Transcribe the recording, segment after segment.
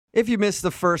If you missed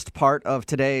the first part of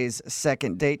today's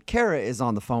second date, Cara is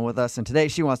on the phone with us, and today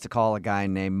she wants to call a guy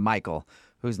named Michael,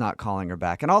 who's not calling her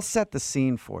back. And I'll set the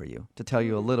scene for you to tell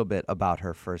you a little bit about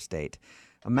her first date.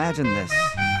 Imagine this.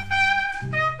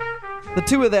 The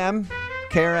two of them,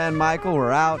 Cara and Michael,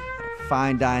 were out at a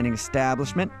fine dining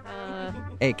establishment,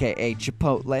 a.k.a.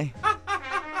 Chipotle,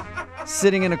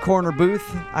 sitting in a corner booth,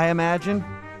 I imagine,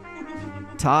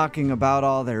 talking about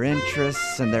all their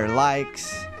interests and their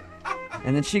likes.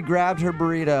 And then she grabbed her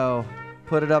burrito,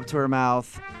 put it up to her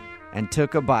mouth, and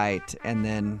took a bite. And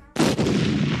then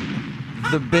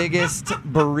the biggest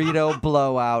burrito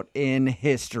blowout in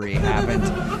history happened.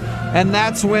 And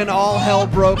that's when all hell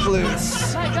broke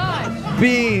loose. Oh my gosh.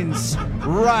 Beans,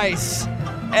 rice,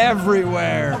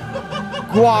 everywhere.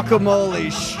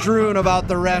 Guacamole strewn about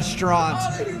the restaurant.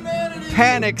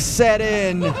 Panic set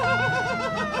in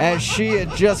as she had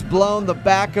just blown the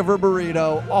back of her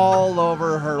burrito all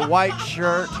over her white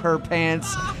shirt, her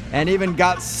pants, and even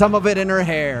got some of it in her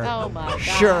hair. Oh my God.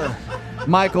 Sure,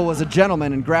 Michael was a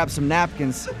gentleman and grabbed some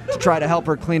napkins to try to help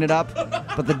her clean it up,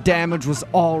 but the damage was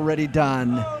already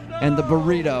done, and the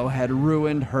burrito had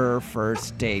ruined her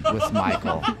first date with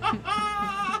Michael.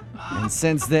 And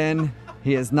since then,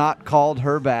 he has not called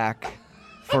her back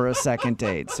for a second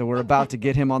date. So we're about to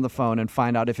get him on the phone and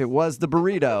find out if it was the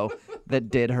burrito that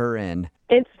did her in.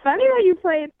 It's funny that you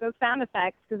played those sound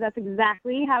effects because that's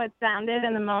exactly how it sounded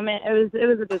in the moment. It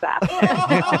was a disaster.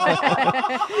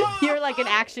 You're like an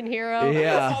action hero.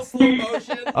 Yeah. All slow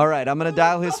motion. All right, I'm going to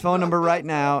dial his phone number right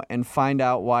now and find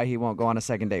out why he won't go on a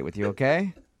second date with you,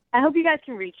 okay? I hope you guys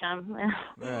can reach him.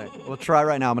 All right, we'll try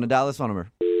right now. I'm going to dial his phone number.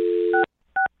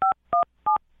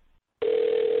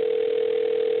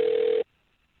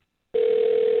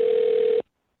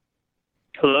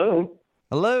 Hello.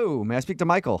 Hello, may I speak to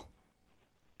Michael?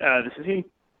 This is he.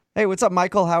 Hey, what's up,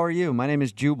 Michael? How are you? My name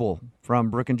is Jubal from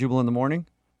Brook and Jubal in the Morning.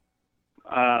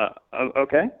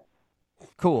 Okay.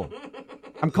 Cool.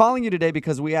 I'm calling you today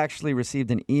because we actually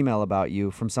received an email about you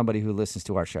from somebody who listens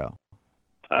to our show.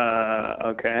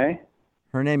 Okay.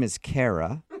 Her name is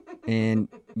Cara, and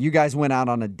you guys went out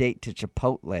on a date to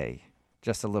Chipotle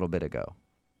just a little bit ago.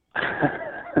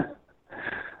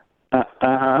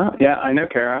 Yeah, I know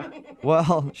Cara.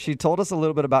 Well, she told us a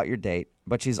little bit about your date,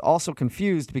 but she's also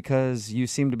confused because you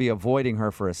seem to be avoiding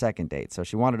her for a second date. So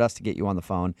she wanted us to get you on the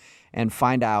phone and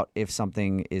find out if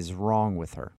something is wrong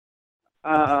with her.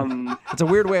 It's a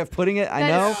weird way of putting it, I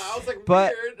know. Yeah, I was like,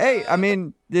 But, weird. hey, I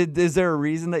mean, is there a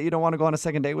reason that you don't want to go on a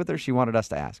second date with her? She wanted us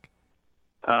to ask.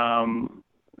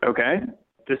 Okay.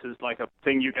 This is like a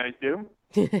thing you guys do?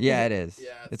 Yeah, it is. Yeah,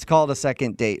 It's called a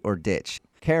second date or ditch.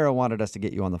 Cara wanted us to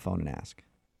get you on the phone and ask.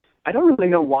 I don't really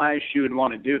know why she would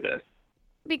want to do this.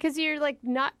 Because you're like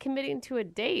not committing to a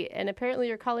date, and apparently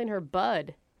you're calling her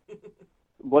bud.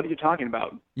 What are you talking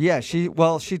about? Yeah, she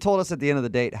told us at the end of the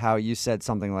date how you said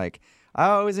something like, I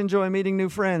always enjoy meeting new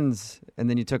friends. And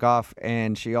then you took off,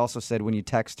 and she also said when you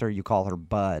text her, you call her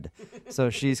bud. So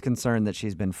she's concerned that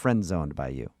she's been friend zoned by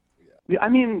you. I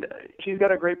mean, she's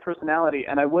got a great personality,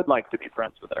 and I would like to be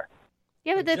friends with her.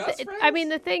 Yeah, but Just I friends? mean,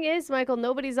 the thing is, Michael,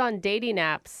 nobody's on dating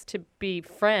apps to be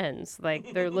friends.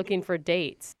 Like, they're looking for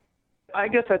dates. I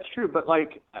guess that's true, but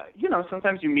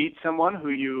sometimes you meet someone who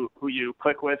you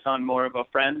click with on more of a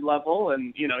friend level,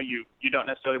 and you don't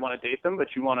necessarily want to date them, but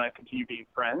you want to continue being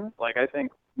friends. Like, I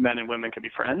think men and women can be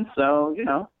friends, so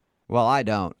Well, I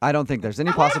don't. I don't think there's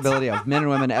any possibility of men and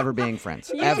women ever being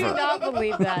friends. You Ever. do not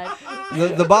believe that.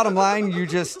 The bottom line, you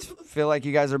just feel like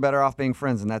you guys are better off being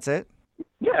friends, and that's it?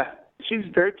 Yeah, she's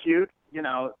very cute.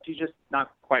 She's just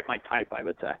not quite my type, I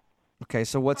would say. Okay,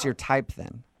 so what's your type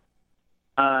then?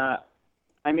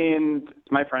 I mean,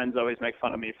 my friends always make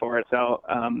fun of me for it, so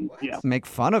Make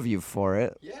fun of you for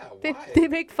it. Yeah, They, why? they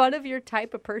make fun of your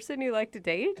type of person you like to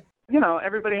date?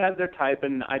 everybody has their type,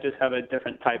 and I just have a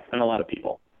different type than a lot of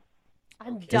people.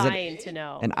 I'm dying to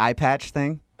know. An eye patch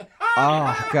thing?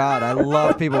 Oh, God, I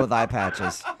love people with eye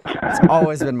patches. It's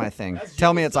always been my thing.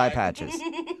 Tell me it's eye patches.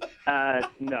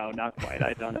 No, not quite.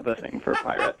 I don't have a thing for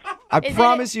pirates. I Is it-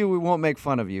 promise you we won't make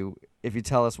fun of you if you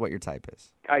tell us what your type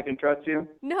is. I can trust you.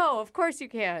 No, of course you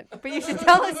can't. But you should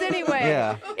tell us anyway.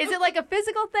 Yeah. Is it like a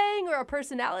physical thing or a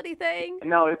personality thing?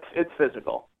 No, it's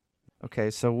physical. Okay,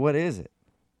 so what is it?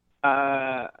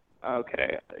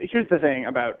 Okay. Here's the thing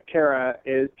about Cara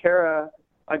is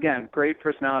again, great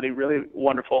personality, really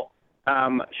wonderful.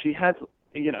 She's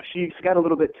got a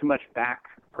little bit too much back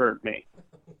for me.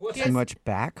 What's Too that? much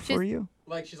back for you?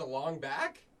 Like she's a long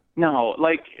back? No,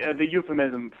 like the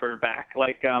euphemism for back,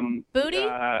 like Booty?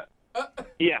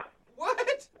 Yeah.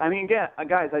 What? I mean, yeah,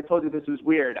 guys, I told you this was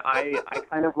weird. I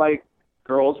kind of like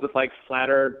girls with like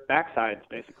flatter backsides,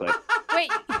 basically. Wait,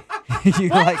 You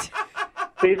like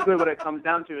Basically, what it comes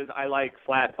down to is I like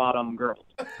flat bottom girls.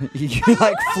 you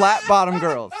like flat bottom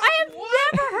girls. I have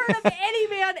never heard of any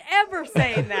man ever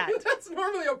saying that. That's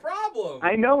normally a problem.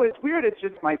 I know it's weird. It's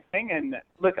just my thing. And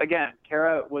look, again,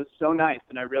 Cara was so nice,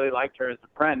 and I really liked her as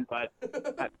a friend. But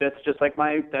that's just like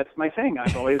that's my thing.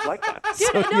 I've always liked that.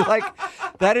 So you like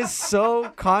that is so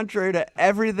contrary to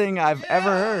everything I've ever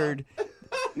heard.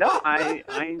 No, I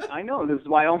know. This is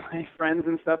why all my friends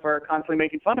and stuff are constantly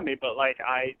making fun of me. But like,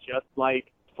 I just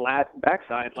like flat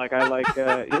backside. Like I like,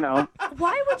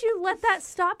 Why would you let that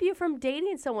stop you from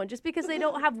dating someone just because they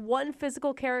don't have one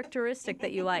physical characteristic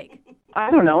that you like?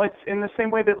 I don't know. It's in the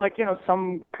same way that, like,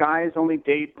 some guys only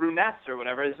date brunettes or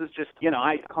whatever. This is just,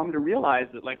 I come to realize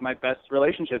that, like, my best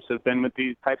relationships have been with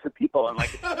these types of people, and,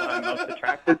 like, it's what I'm most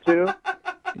attracted to.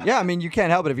 Yeah, I mean, you can't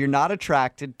help it. If you're not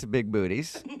attracted to big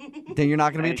booties, then you're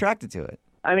not going to be attracted to it.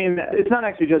 I mean, it's not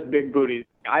actually just big booties.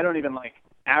 I don't even like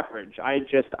average. I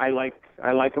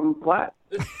like them flat.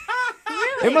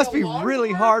 It must be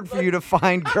really hard for you to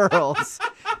find girls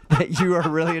that you are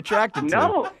really attracted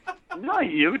to. No,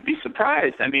 you would be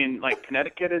surprised. I mean, like,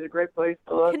 Connecticut is a great place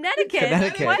to look. Connecticut?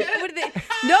 What are they?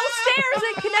 No stairs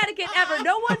in Connecticut ever.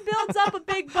 No one builds up a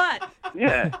big butt.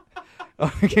 Yeah.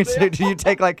 Okay, so do you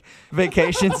take, like,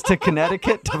 vacations to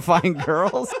Connecticut to find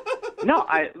girls? No,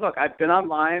 I've been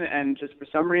online, and just for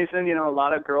some reason, a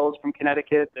lot of girls from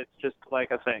Connecticut, it's just like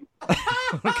a thing.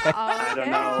 Okay. I don't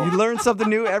know. You learn something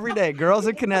new every day. Girls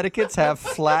in Connecticut have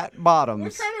flat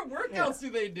bottoms. What kind of workouts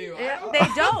do they do? They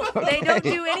don't. They don't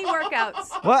do any workouts.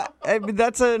 What? I mean,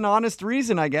 that's an honest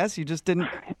reason, I guess. You just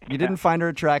didn't find her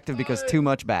attractive because too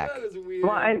much back. That is weird.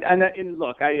 Well, and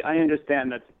look, I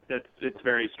understand that it's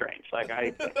very strange.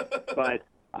 But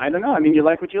I don't know. I mean, you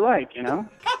like what you like,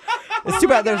 It's too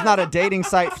bad there's not a dating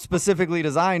site specifically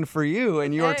designed for you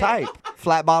and your type.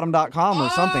 Flatbottom.com or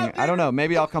something. I don't know.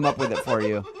 Maybe I'll come up with it for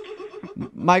you.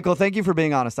 Michael, thank you for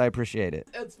being honest. I appreciate it.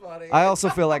 That's funny. I also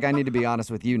feel like I need to be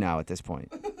honest with you now at this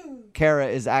point. Cara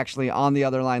is actually on the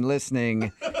other line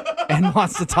listening and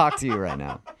wants to talk to you right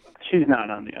now. She's not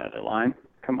on the other line.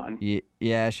 Come on.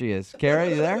 Yeah, she is. Cara,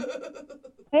 you there?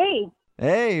 Hey.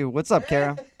 Hey, what's up,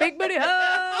 Cara? Big booty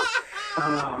ho!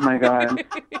 Oh, my God.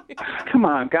 Come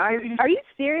on, guys. Are you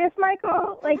serious,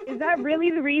 Michael? Like, is that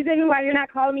really the reason why you're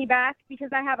not calling me back? Because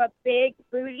I have a big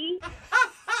booty?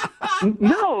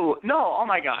 No. Oh,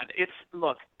 my God. It's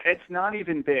not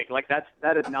even big. Like, that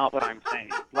is not what I'm saying.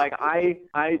 Like,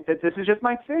 this is just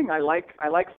my thing. I like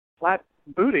flat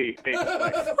booty,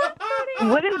 basically.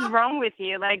 What is wrong with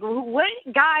you? Like, what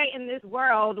guy in this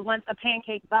world wants a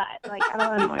pancake butt? Like, I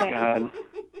don't Oh, my understand. God.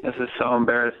 This is so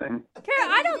embarrassing. Cara,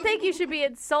 I don't think you should be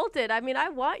insulted. I mean, I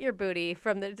want your booty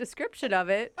from the description of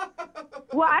it.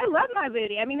 Well, I love my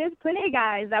booty. I mean, there's plenty of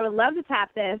guys that would love to tap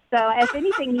this. So, if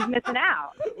anything, he's missing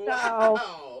out. So,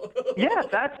 Wow. Yeah,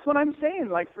 that's what I'm saying.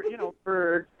 Like,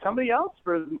 for somebody else,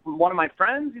 for one of my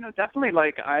friends, definitely,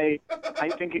 like, I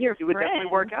think it would definitely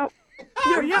work out.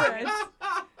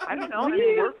 I don't know. I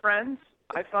mean, we're friends.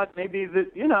 I thought maybe that,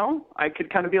 I could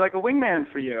kind of be like a wingman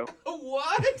for you.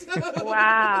 What?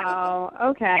 wow.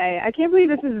 Okay. I can't believe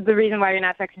this is the reason why you're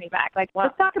not texting me back. Like,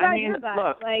 let's talk about your butt.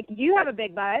 Look. Like, you have a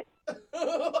big butt.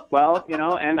 Well,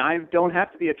 and I don't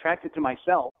have to be attracted to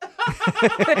myself.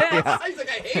 He's like,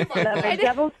 I hate my The butt.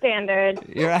 double standard.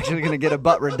 You're actually going to get a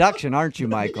butt reduction, aren't you,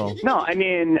 Michael? No, I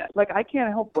mean, like, I can't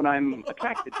help what I'm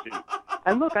attracted to.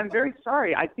 And look, I'm very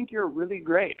sorry. I think you're really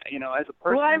great, as a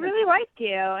person. Well, I really like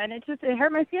you, and it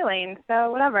hurt my feelings.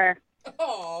 So, whatever.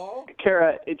 Oh.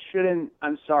 Cara,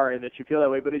 I'm sorry that you feel that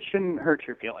way, but it shouldn't hurt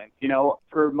your feelings.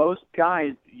 For most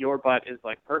guys, your butt is,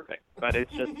 like, perfect, but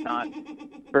it's just not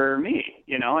for me,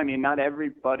 I mean, not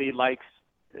everybody likes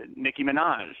Nicki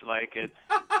Minaj. Like, it's,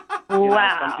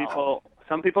 Wow.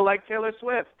 some people like Taylor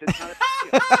Swift. It's not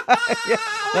Yeah,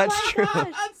 that's true.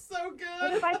 That's so What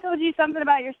good. if I told you something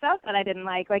about yourself that I didn't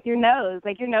like? Like your nose.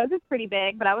 Like your nose is pretty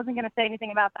big, but I wasn't going to say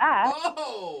anything about that.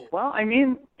 Oh. Well, I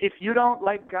mean, if you don't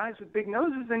like guys with big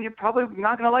noses, then you're probably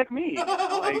not going to like me.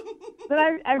 Like, But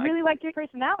I really like your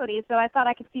personality, so I thought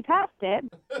I could see past it.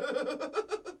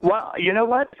 well, you know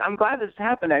what? I'm glad this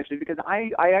happened, actually, because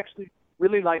I actually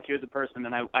really like you as a person,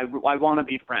 and I want to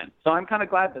be friends. So I'm kind of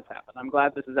glad this happened. I'm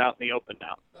glad this is out in the open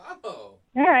now. Oh.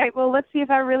 All right, well, let's see if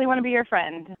I really want to be your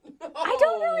friend. I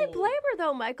don't really blame her,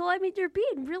 though, Michael. I mean, you're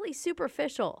being really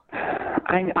superficial.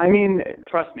 I mean,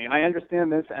 trust me, I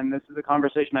understand this, and this is a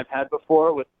conversation I've had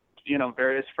before with,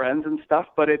 various friends and stuff,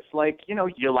 but it's like,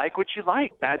 you like what you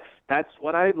like. That's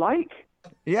what I like.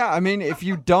 Yeah, I mean, if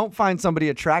you don't find somebody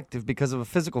attractive because of a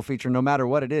physical feature, no matter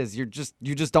what it is, you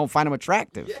just don't find them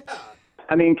attractive. Yeah.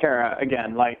 I mean, Cara,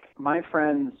 again, like, my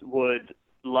friends would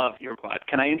love your butt.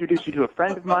 Can I introduce you to a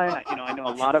friend of mine? I know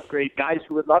a lot of great guys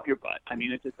who would love your butt. I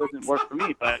mean, it just doesn't work for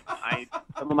me, but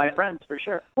some of my friends for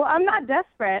sure. Well, I'm not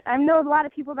desperate. I know a lot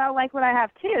of people that like what I have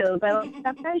too, but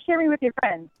sometimes share me with your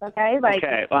friends, okay?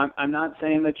 Okay, well, I'm not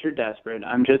saying that you're desperate.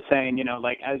 I'm just saying,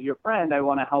 as your friend, I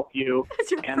want to help you.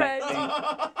 As your friend.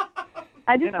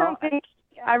 I just don't think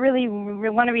I really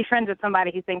want to be friends with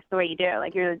somebody who thinks the way you do.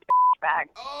 Like, you're a bag.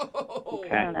 Oh.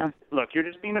 Okay. I don't know. Look, you're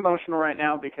just being emotional right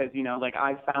now because,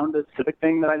 I found a specific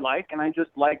thing that I like, and I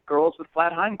just like girls with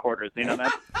flat hindquarters.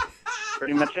 That's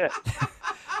pretty much it.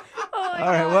 Oh my All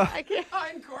right, God, well, I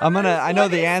can't. I know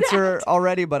the answer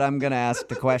already, but I'm gonna ask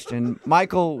the question.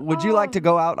 Michael, would you like to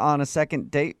go out on a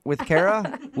second date with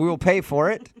Cara? We will pay for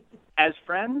it. As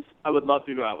friends, I would love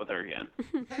to go out with her again.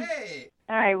 Hey.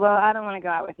 All right, well, I don't want to go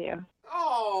out with you.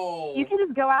 Oh. You can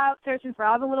just go out searching for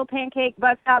all the little pancake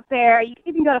butts out there. You can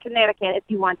even go to Connecticut if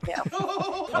you want to.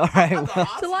 All right, well,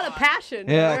 It's a lot of passion.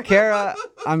 yeah, there. Cara,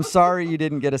 I'm sorry you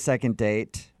didn't get a second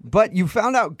date, but you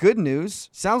found out good news.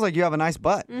 Sounds like you have a nice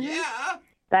butt. Yeah.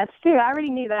 That's true. I already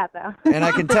knew that, though. And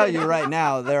I can tell you right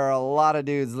now, there are a lot of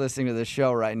dudes listening to the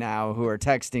show right now who are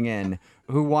texting in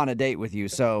who want to date with you.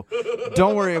 So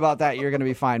don't worry about that. You're going to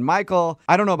be fine. Michael,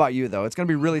 I don't know about you, though. It's going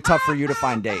to be really tough for you to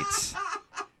find dates.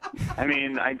 I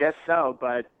mean, I guess so,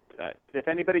 but if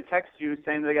anybody texts you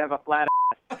saying they have a flat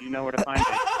ass, you know where to find me.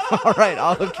 All right,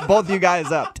 I'll hook both you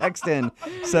guys up. Text in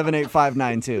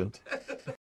 78592.